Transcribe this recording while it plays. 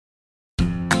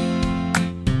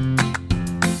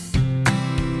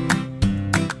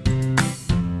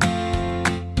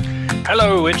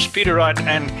Hello, it's Peter Wright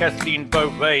and Kathleen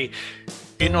Beauvais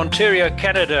in Ontario,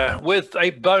 Canada, with a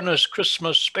bonus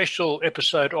Christmas special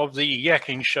episode of the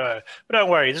Yakking Show. But don't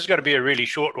worry, this is going to be a really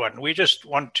short one. We just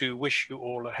want to wish you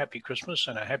all a happy Christmas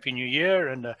and a happy New Year,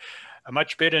 and a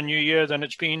much better New Year than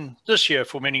it's been this year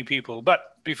for many people.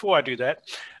 But before I do that,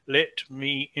 let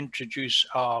me introduce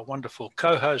our wonderful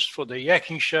co-host for the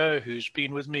Yakking Show, who's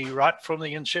been with me right from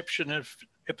the inception of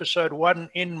episode 1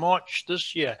 in March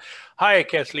this year. Hi,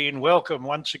 Kathleen. Welcome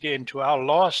once again to our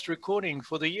last recording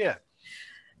for the year.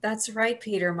 That's right,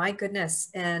 Peter. My goodness.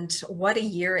 And what a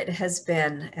year it has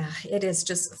been. It is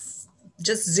just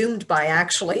zoomed by,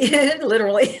 actually,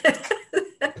 literally.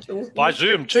 By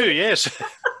Zoom too, yes.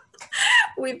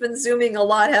 We've been Zooming a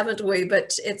lot, haven't we?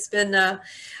 But it's been,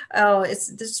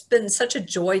 it's been such a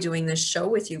joy doing this show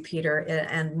with you, Peter.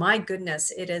 And my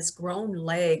goodness, it has grown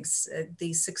legs.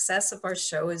 The success of our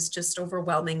show is just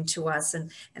overwhelming to us. And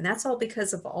that's all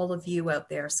because of all of you out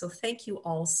there. So thank you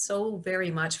all so very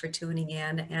much for tuning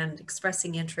in and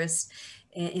expressing interest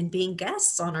in being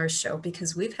guests on our show,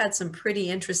 because we've had some pretty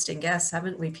interesting guests,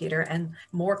 haven't we, Peter? And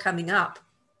more coming up.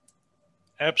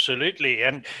 Absolutely.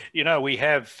 And, you know, we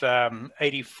have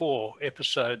 84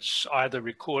 episodes either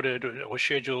recorded or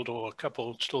scheduled, or a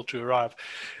couple still to arrive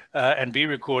and be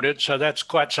recorded. So that's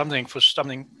quite something for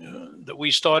something that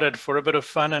we started for a bit of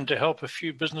fun and to help a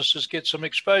few businesses get some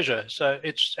exposure. So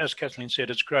it's, as Kathleen said,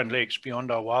 it's grown legs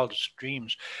beyond our wildest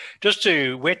dreams. Just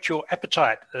to whet your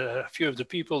appetite, a few of the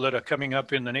people that are coming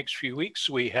up in the next few weeks,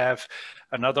 we have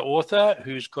another author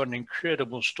who's got an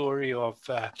incredible story of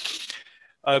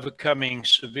overcoming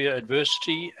severe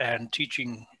adversity and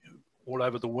teaching all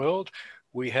over the world.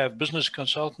 We have business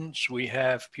consultants. We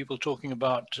have people talking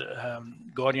about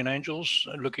guardian angels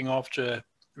looking after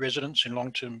residents in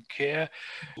long-term care.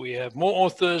 We have more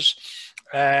authors,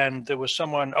 and there was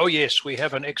someone, oh yes, we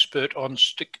have an expert on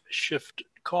stick shift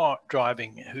car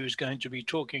driving who's going to be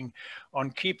talking on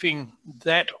keeping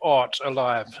that art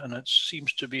alive, and it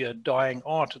seems to be a dying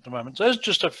art at the moment. So there's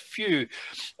just a few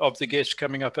of the guests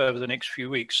coming up over the next few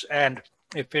weeks, and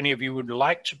if any of you would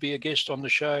like to be a guest on the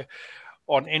show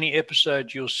on any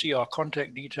episode, you'll see our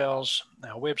contact details,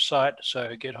 our website,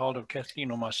 so get hold of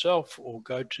Kathleen or myself, or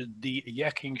go to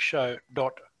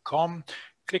theyakkingshow.com.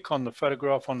 Click on the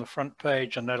photograph on the front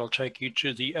page, and that'll take you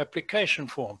to the application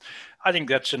form. I think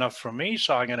that's enough from me,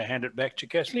 so I'm going to hand it back to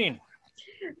Kathleen.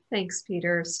 Thanks,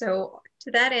 Peter. So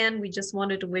to that end, we just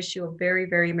wanted to wish you a very,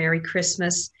 very Merry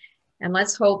Christmas. And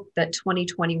let's hope that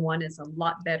 2021 is a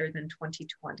lot better than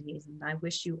 2020. And I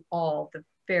wish you all the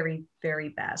very, very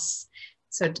best.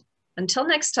 So until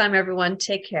next time, everyone,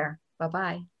 take care.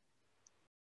 Bye-bye.